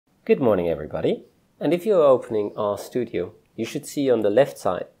Good morning everybody, and if you're opening RStudio, you should see on the left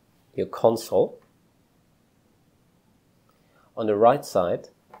side your console, on the right side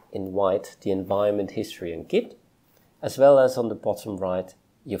in white the environment history and Git, as well as on the bottom right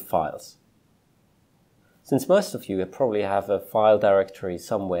your files. Since most of you probably have a file directory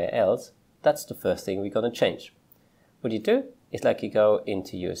somewhere else, that's the first thing we're going to change. What you do is you go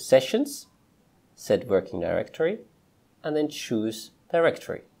into your sessions, set working directory, and then choose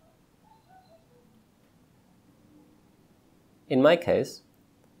directory. In my case,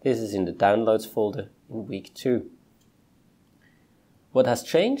 this is in the downloads folder in week 2. What has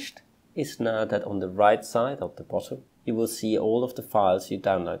changed is now that on the right side of the bottom, you will see all of the files you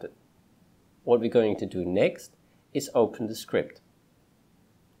downloaded. What we're going to do next is open the script.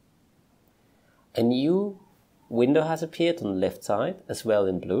 A new window has appeared on the left side, as well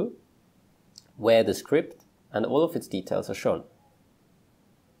in blue, where the script and all of its details are shown.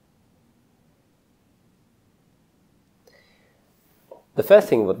 The first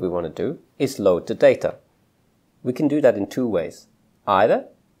thing what we want to do is load the data. We can do that in two ways. Either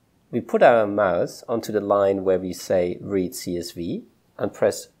we put our mouse onto the line where we say read CSV and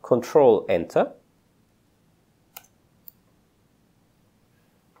press Ctrl Enter.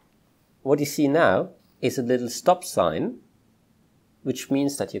 What you see now is a little stop sign, which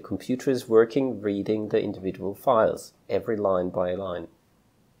means that your computer is working reading the individual files, every line by line.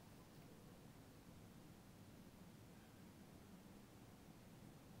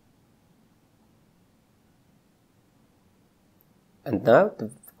 And now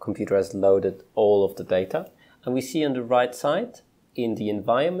the computer has loaded all of the data, and we see on the right side in the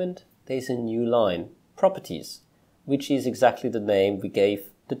environment there's a new line, properties, which is exactly the name we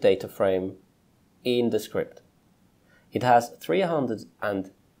gave the data frame in the script. It has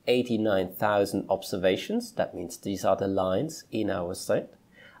 389,000 observations, that means these are the lines in our set,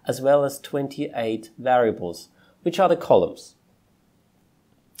 as well as 28 variables, which are the columns.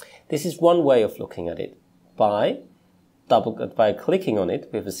 This is one way of looking at it. By clicking on it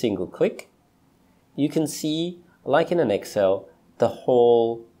with a single click, you can see, like in an Excel, the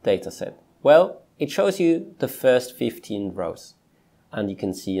whole dataset. Well, it shows you the first 15 rows. And you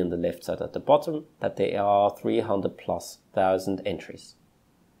can see on the left side at the bottom that there are 300,000+ entries.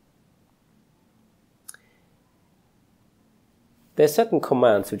 There are certain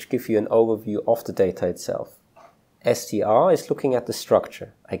commands which give you an overview of the data itself. str is looking at the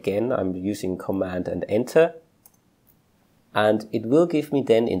structure. Again, I'm using Command and Enter. And it will give me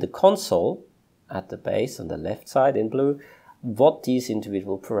then in the console, at the base on the left side in blue, what these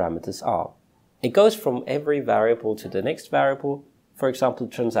individual parameters are. It goes from every variable to the next variable. For example,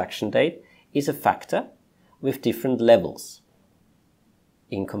 transaction date is a factor with different levels.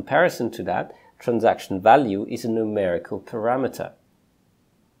 In comparison to that, transaction value is a numerical parameter.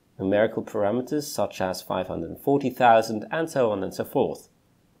 Numerical parameters such as 540,000 and so on and so forth.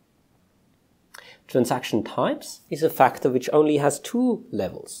 Transaction types is a factor which only has 2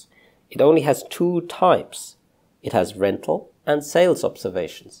 levels. It only has 2 types. It has rental and sales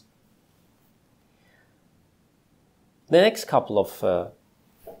observations. The next couple of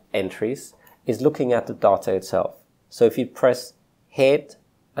entries is looking at the data itself. So if you press head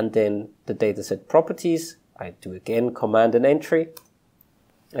and then the dataset properties, I do again Command and Enter,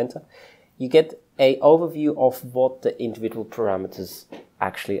 you get an overview of what the individual parameters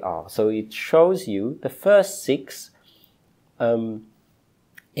actually are. So it shows you the first 6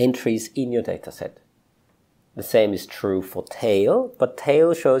 entries in your dataset. The same is true for tail, but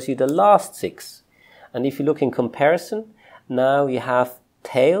tail shows you the last 6. And if you look in comparison, now you have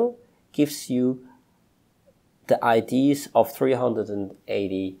tail gives you the IDs of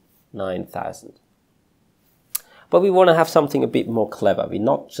 389,000. But we want to have something a bit more clever. We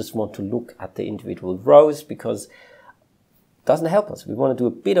not just want to look at the individual rows because it doesn't help us. We want to do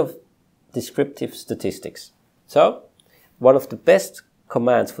a bit of descriptive statistics. So one of the best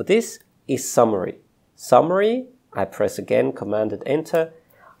commands for this is summary. Summary, I press again Command and Enter,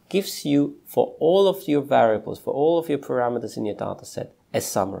 gives you for all of your variables, for all of your parameters in your dataset, a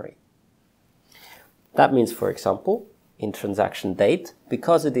summary. That means, for example, in transaction date,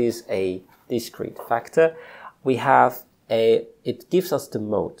 because it is a discrete factor, it gives us the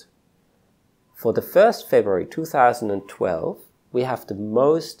mode. For the 1st February 2012, we have the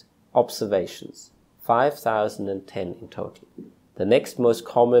most observations, 5,010 in total. The next most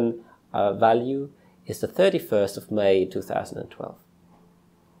common value is the 31st of May 2012.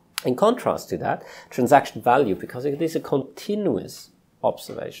 In contrast to that, transaction value, because it is a continuous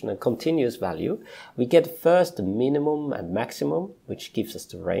observation, a continuous value, we get first the minimum and maximum, which gives us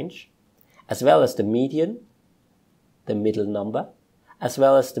the range, as well as the median, the middle number, as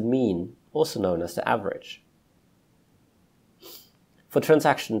well as the mean, also known as the average. For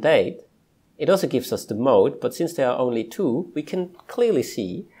transaction date, it also gives us the mode, but since there are only two, we can clearly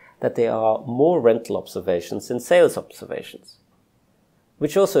see that there are more rental observations than sales observations,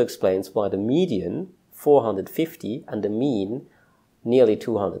 which also explains why the median, 450, and the mean, nearly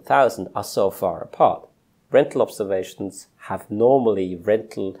 200,000, are so far apart. Rental observations have normally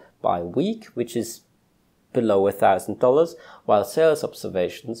rental by week, which is below $1,000, while sales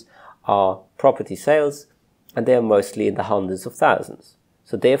observations are property sales, and they are mostly in the hundreds of thousands.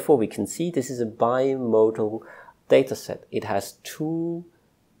 So therefore we can see this is a bimodal dataset. It has two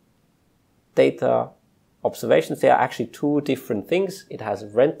data observations. They are actually two different things. It has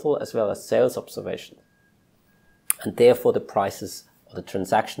rental as well as sales observations. And therefore the prices or the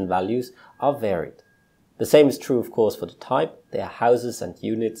transaction values are varied. The same is true, of course, for the type. There are houses and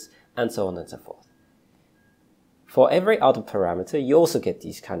units and so on and so forth. For every other parameter, you also get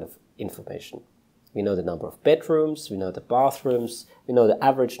these kind of information. We know the number of bedrooms, we know the bathrooms, we know the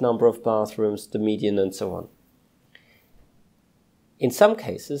average number of bathrooms, the median, and so on. In some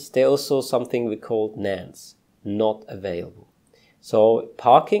cases, there are also something we call NANs, not available. So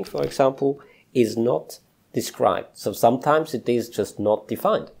parking, for example, is not described. So sometimes it is just not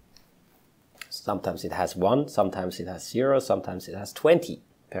defined. Sometimes it has 1, sometimes it has 0, sometimes it has 20,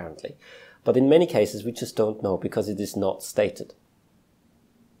 apparently. But in many cases, we just don't know because it is not stated.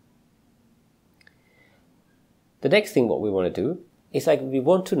 The next thing what we want to do is we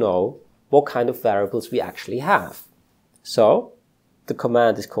want to know what kind of variables we actually have. So the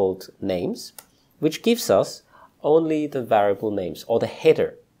command is called names, which gives us only the variable names or the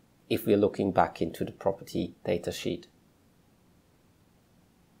header if we're looking back into the property data sheet.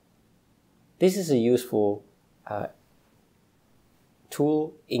 This is a useful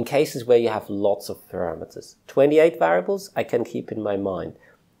tool in cases where you have lots of parameters. 28 variables I can keep in my mind.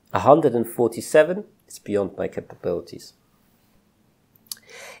 147 is beyond my capabilities.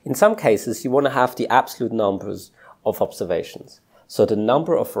 In some cases, you want to have the absolute numbers of observations. So the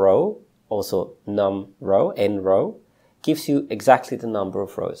number of row, also num row, n row, gives you exactly the number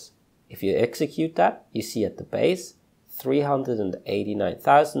of rows. If you execute that, you see at the base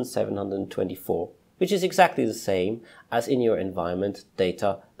 389,724, which is exactly the same as in your environment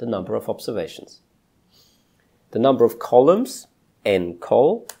data, the number of observations. The number of columns, n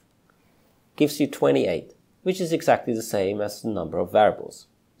col, gives you 28, which is exactly the same as the number of variables.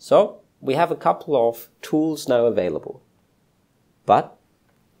 So we have a couple of tools now available, but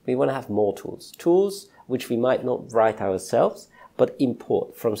we want to have more tools. Tools which we might not write ourselves, but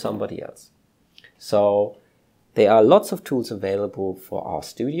import from somebody else. So there are lots of tools available for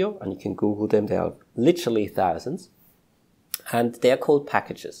RStudio, and you can Google them. There are literally thousands, and they are called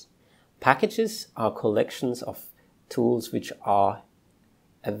packages. Packages are collections of tools which are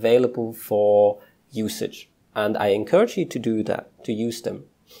available for usage, and I encourage you to do that, to use them.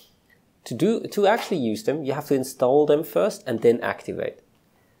 To actually use them, you have to install them first and then activate.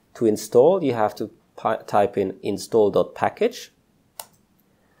 To install, you have to type in install.package,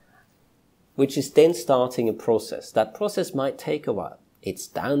 which is then starting a process. That process might take a while. It's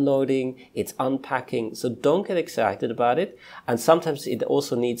downloading, it's unpacking, so don't get excited about it. And sometimes it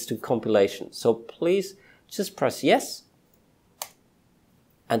also needs to compilation. So please just press yes,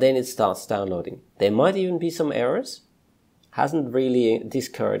 and then it starts downloading. There might even be some errors. Hasn't really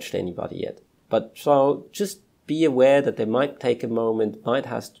discouraged anybody yet. But so just be aware that they might take a moment, might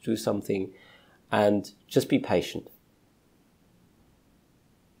have to do something, and just be patient.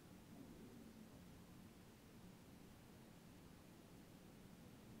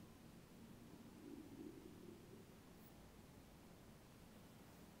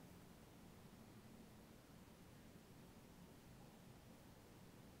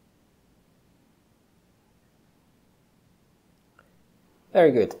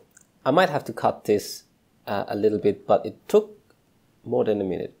 Very good. I might have to cut this a little bit, but it took more than a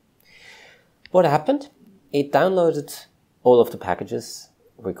minute. What happened? It downloaded all of the packages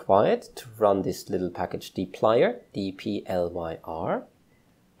required to run this little package dplyr, D-P-L-Y-R.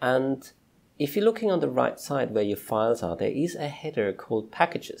 And if you're looking on the right side where your files are, there is a header called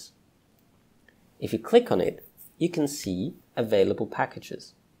packages. If you click on it, you can see available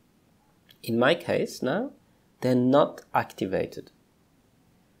packages. In my case now, they're not activated.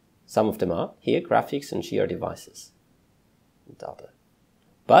 Some of them are here, graphics and GR devices.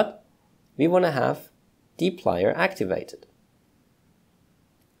 But we want to have dplyr activated.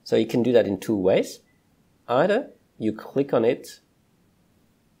 So you can do that in two ways. Either you click on it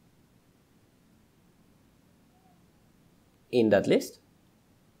in that list,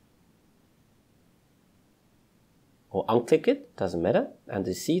 or unclick it, doesn't matter. And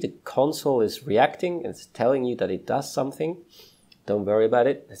you see the console is reacting, it's telling you that it does something. Don't worry about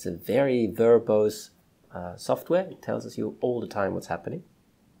it. It's a very verbose software. It tells you all the time what's happening.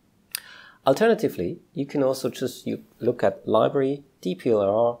 Alternatively, you can also just look at library,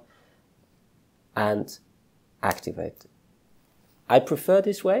 dplr, and activate it. I prefer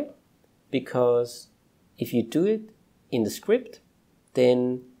this way because if you do it in the script,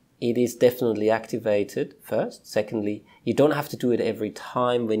 then it is definitely activated first. Secondly, you don't have to do it every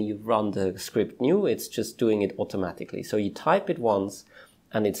time when you run the script new. It's just doing it automatically. So you type it once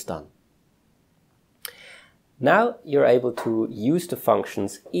and it's done. Now you're able to use the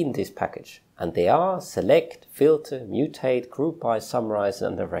functions in this package. And they are select, filter, mutate, group by, summarize,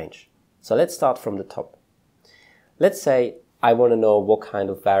 and arrange. So let's start from the top. Let's say I want to know what kind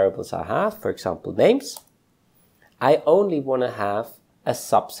of variables I have, for example, names. I only want to have a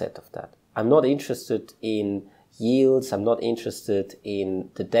subset of that. I'm not interested in yields, I'm not interested in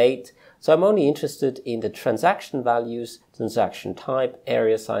the date, so I'm only interested in the transaction values, transaction type,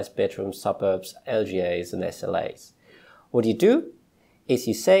 area size, bedrooms, suburbs, LGAs and SLAs. What you do is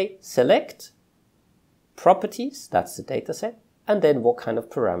you say select properties, that's the dataset, and then what kind of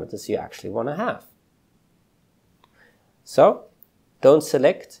parameters you actually want to have. So don't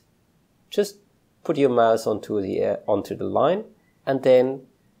select, just put your mouse onto the line and then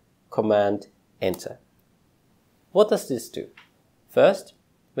Command Enter. What does this do? First,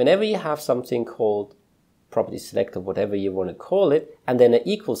 whenever you have something called property select or whatever you want to call it, and then an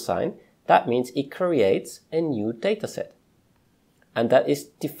equal sign, that means it creates a new dataset. And that is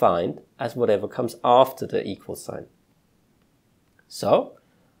defined as whatever comes after the equal sign. So,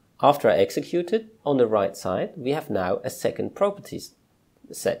 after I execute it, on the right side, we have now a second properties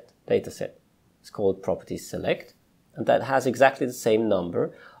set, dataset. It's called properties select, and that has exactly the same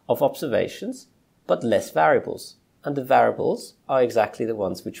number of observations, but less variables. And the variables are exactly the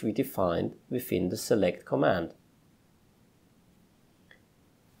ones which we defined within the select command.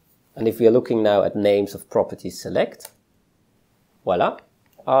 And if we are looking now at names of properties select, voila,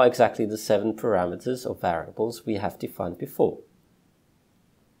 are exactly the 7 parameters or variables we have defined before.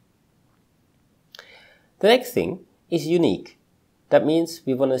 The next thing is unique. That means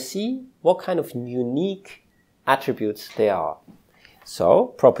we want to see what kind of unique attributes they are. So,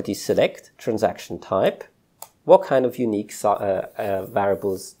 property select, transaction type, what kind of unique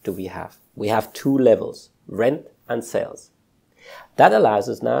variables do we have? We have 2 levels, rent and sales. That allows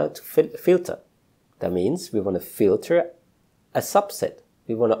us now to filter. That means we want to filter a subset.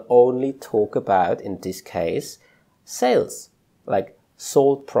 We want to only talk about, in this case, sales, like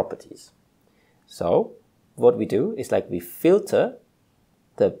sold properties. So, what we do is like we filter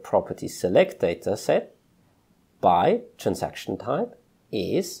the property select data set by transaction type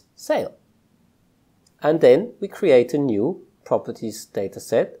is sale. And then we create a new properties data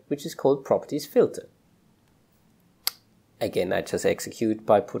set which is called properties filter. Again, I just execute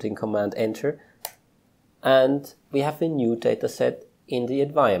by putting Command Enter, and we have a new data set in the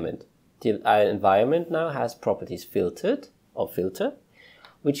environment. The environment now has properties filtered or filter,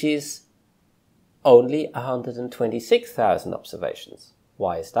 which is only 126,000 observations.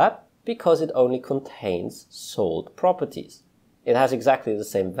 Why is that? Because it only contains sold properties. It has exactly the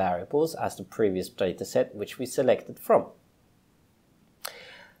same variables as the previous dataset which we selected from.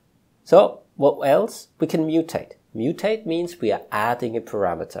 So what else? We can mutate. Mutate means we are adding a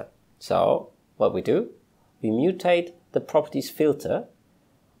parameter. So what we do? We mutate the properties filter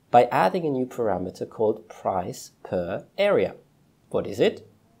by adding a new parameter called price per area. What is it?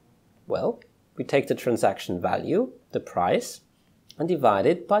 Well, we take the transaction value, the price, and divide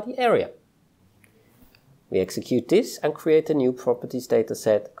it by the area. We execute this and create a new properties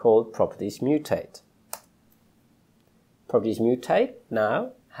dataset called properties mutate. Properties mutate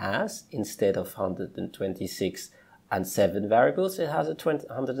now has, instead of 126 and 7 variables, it has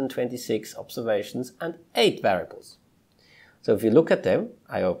 126 observations and 8 variables. So if you look at them,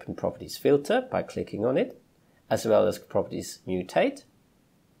 I open properties filter by clicking on it, as well as properties mutate.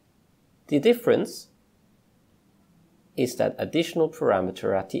 The difference is that additional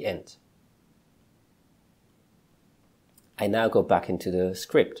parameter at the end. I now go back into the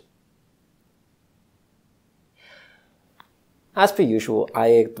script. As per usual, I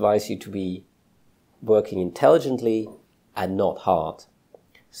advise you to be working intelligently and not hard.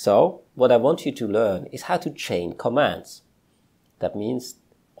 So, what I want you to learn is how to chain commands. That means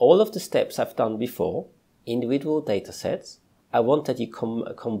all of the steps I've done before, individual datasets, I want that you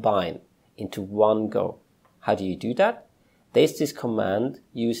combine into one go. How do you do that? There's this command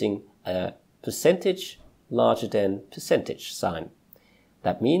using a percentage larger than percentage sign.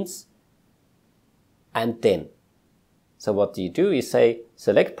 That means and then. So what do? You say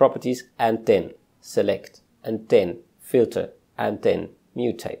select properties and then select and then filter and then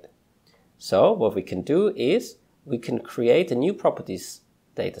mutate. So what we can do is we can create a new properties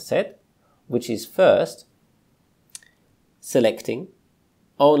dataset, which is first selecting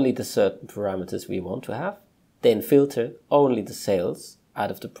only the certain parameters we want to have, then filter only the sales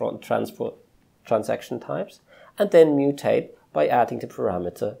out of the transaction types, and then mutate by adding the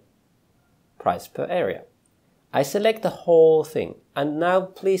parameter price per area. I select the whole thing, and now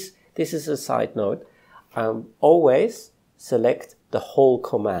please, this is a side note, always select the whole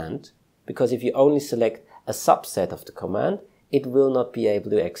command, because if you only select a subset of the command, it will not be able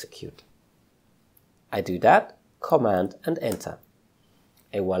to execute. I do that, Command and Enter.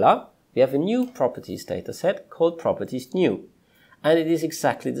 And voila, we have a new properties dataset called properties new. And it is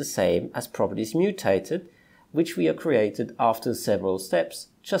exactly the same as properties mutated, which we have created after several steps,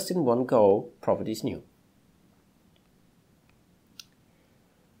 just in one go, properties new.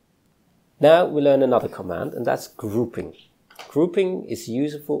 Now we learn another command, and that's grouping. Grouping is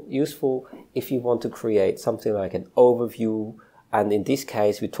useful if you want to create something like an overview, and in this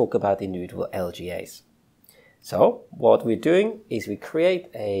case we talk about individual LGAs. So what we're doing is we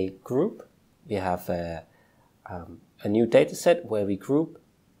create a group. We have a new dataset where we group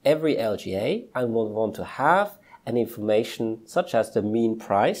every LGA, and we want to have an information such as the mean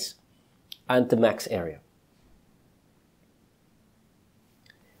price and the max area.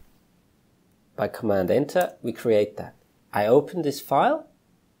 By Command Enter, we create that. I open this file,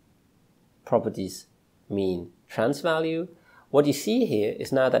 properties mean trans value. What you see here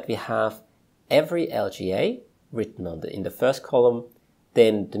is now that we have every LGA written in the first column,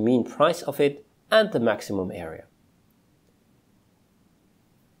 then the mean price of it and the maximum area.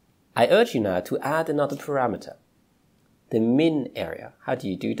 I urge you now to add another parameter, the min area. How do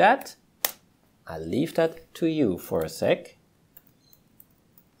you do that? I'll leave that to you for a sec.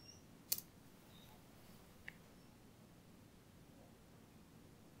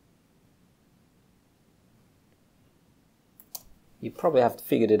 You probably have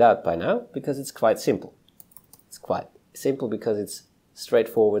figured it out by now, because it's quite simple. It's quite simple because it's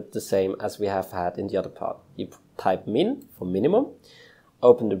straightforward, the same as we have had in the other part. You type min for minimum,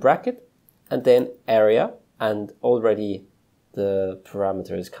 open the bracket, and then area, and already the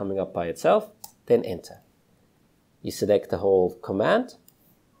parameter is coming up by itself, then enter. You select the whole command,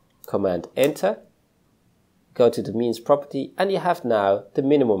 Command Enter, go to the means property, and you have now the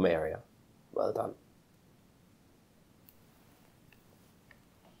minimum area. Well done.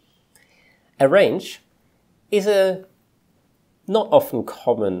 A range is a not often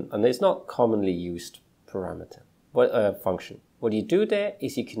common, and it's not commonly used parameter, function. What you do there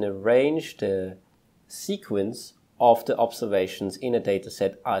is you can arrange the sequence of the observations in a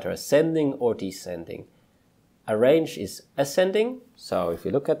dataset, either ascending or descending. A range is ascending, so if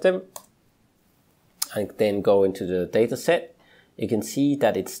you look at them and then go into the dataset, you can see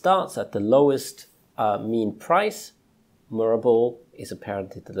that it starts at the lowest mean price. Murable is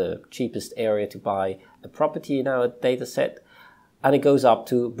apparently the cheapest area to buy a property in our dataset, and it goes up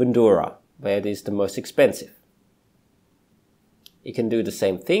to Bandura, where it is the most expensive. You can do the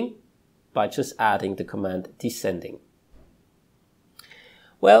same thing by just adding the command descending.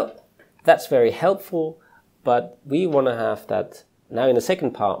 Well, that's very helpful, but we want to have that. Now in the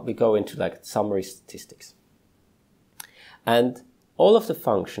second part, we go into like summary statistics. And all of the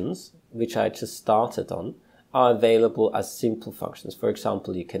functions, which I just started on, are available as simple functions. For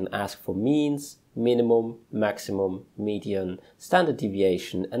example, you can ask for means, minimum, maximum, median, standard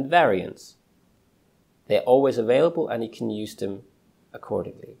deviation, and variance. They're always available, and you can use them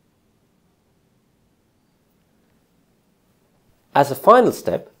accordingly. As a final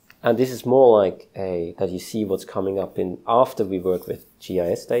step, and this is more like that you see what's coming up in after we work with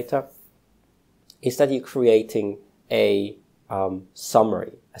GIS data, is that you're creating a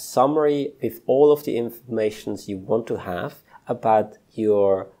summary with all of the information you want to have about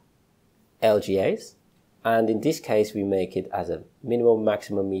your LGAs. And in this case, we make it as a minimum,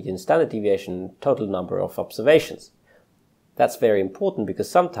 maximum, median, standard deviation, total number of observations. That's very important because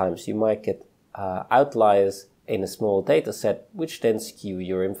sometimes you might get outliers in a small data set, which then skew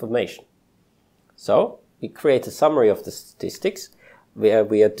your information. So we create a summary of the statistics where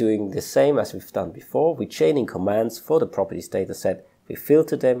we are doing the same as we've done before. We're chaining commands for the properties data set. We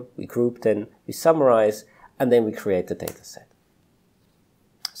filter them, we group them, we summarize, and then we create the data set.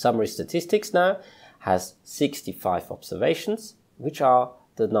 Summary statistics now has 65 observations, which are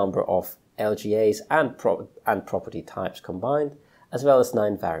the number of LGAs and property types combined, as well as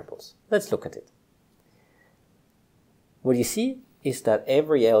 9 variables. Let's look at it. What you see is that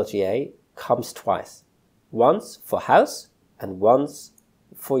every LGA comes twice. once for house and once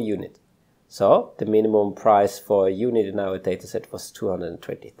for unit. So the minimum price for a unit in our dataset was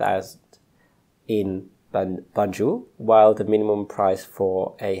 220,000 in Banjul, while the minimum price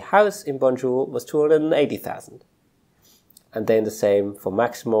for a house in Banjul was 280,000. And then the same for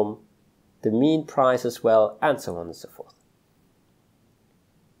maximum, the mean price as well, and so on and so forth.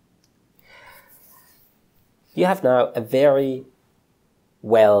 You have now a very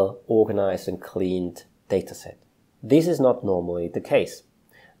well organized and cleaned dataset. This is not normally the case.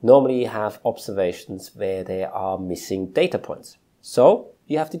 Normally you have observations where there are missing data points. So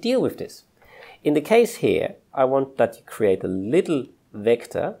you have to deal with this. In the case here, I want that you create a little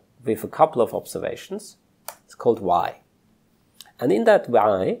vector with a couple of observations. It's called y. And in that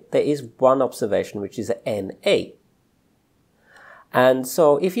y, there is one observation which is a NA. And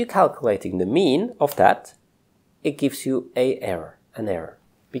so if you're calculating the mean of that, it gives you an error,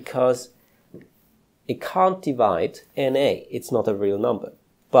 because it can't divide NA. It's not a real number.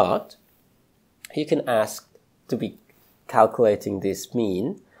 But you can ask to be calculating this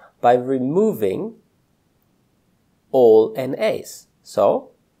mean by removing all NAs.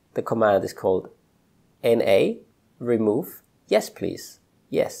 So the command is called NA remove yes please,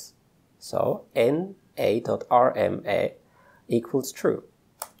 yes. So na.rma equals true.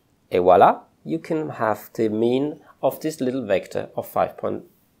 Et voila, you can have the mean of this little vector of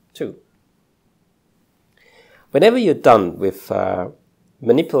 5.2. Whenever you're done with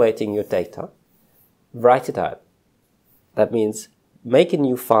manipulating your data, write it out. That means make a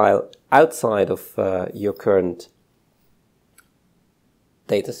new file outside of your current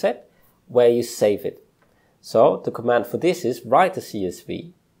dataset where you save it. So the command for this is write a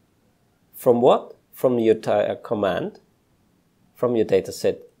CSV. From what? From your command, from your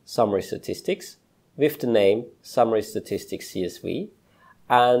dataset summary statistics with the name summary statistics CSV,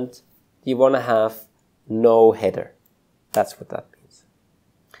 and you want to have no header. That's what that means.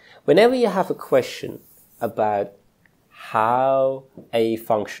 Whenever you have a question about how a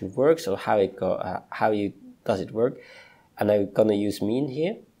function works or how does it work, and I'm going to use mean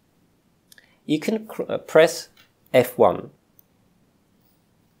here, you can press F1.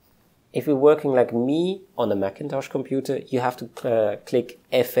 If you're working like me on a Macintosh computer, you have to click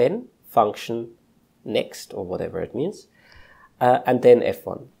Fn, function next, or whatever it means, and then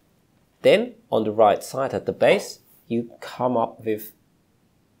F1. Then on the right side at the base, you come up with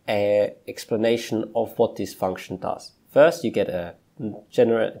an explanation of what this function does. First, you get a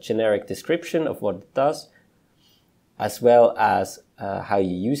generic description of what it does, as well as how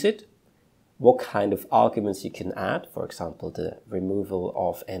you use it, what kind of arguments you can add, for example, the removal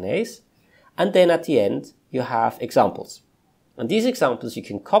of NAs. And then at the end, you have examples. And these examples you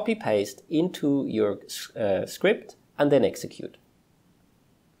can copy paste into your script and then execute.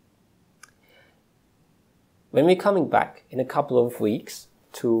 When we're coming back in a couple of weeks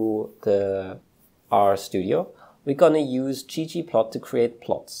to the RStudio, we're going to use ggplot to create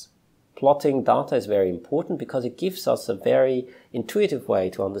plots. Plotting data is very important because it gives us a very intuitive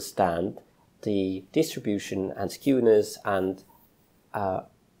way to understand the distribution and skewness and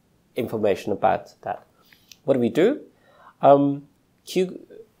information about that. What do?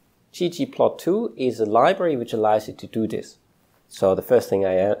 ggplot2 is a library which allows you to do this. So the first thing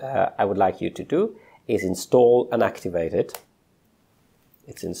I would like you to do is install and activate it.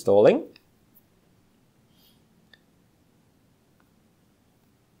 It's installing.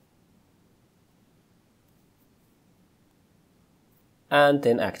 And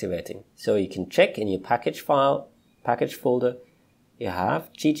then activating. So you can check in your package folder, you have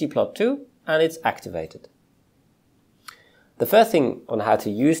ggplot2 and it's activated. The first thing on how to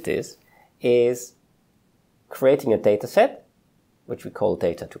use this is creating a dataset, which we call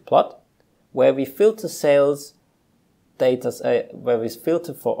data to plot, where we filter where we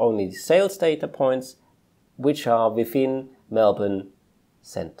filter for only sales data points which are within Melbourne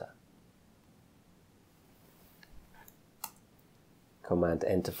Centre. Command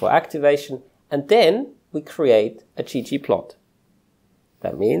enter for activation, and then we create a ggplot.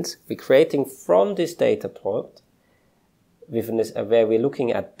 That means we're creating from this data plot where we're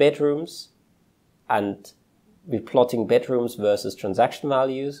looking at bedrooms, and we're plotting bedrooms versus transaction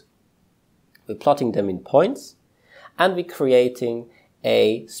values. We're plotting them in points, and we're creating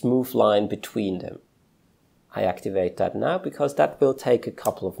a smooth line between them. I activate that now because that will take a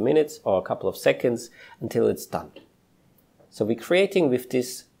couple of minutes or a couple of seconds until it's done. So we're creating with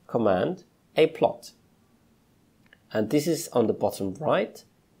this command a plot. And this is on the bottom right.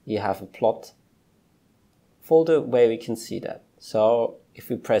 You have a plot folder where we can see that. So if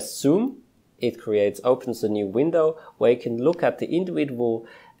we press zoom, it opens a new window where you can look at the individual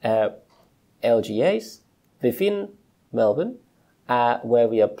LGAs within Melbourne, where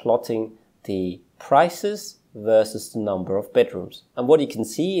we are plotting the prices versus the number of bedrooms. And what you can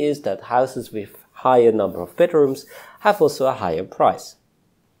see is that houses with higher number of bedrooms have also a higher price.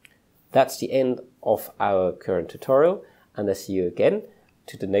 That's the end of our current tutorial, and I see you again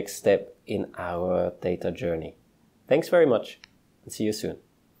to the next step in our data journey. Thanks very much, and see you soon.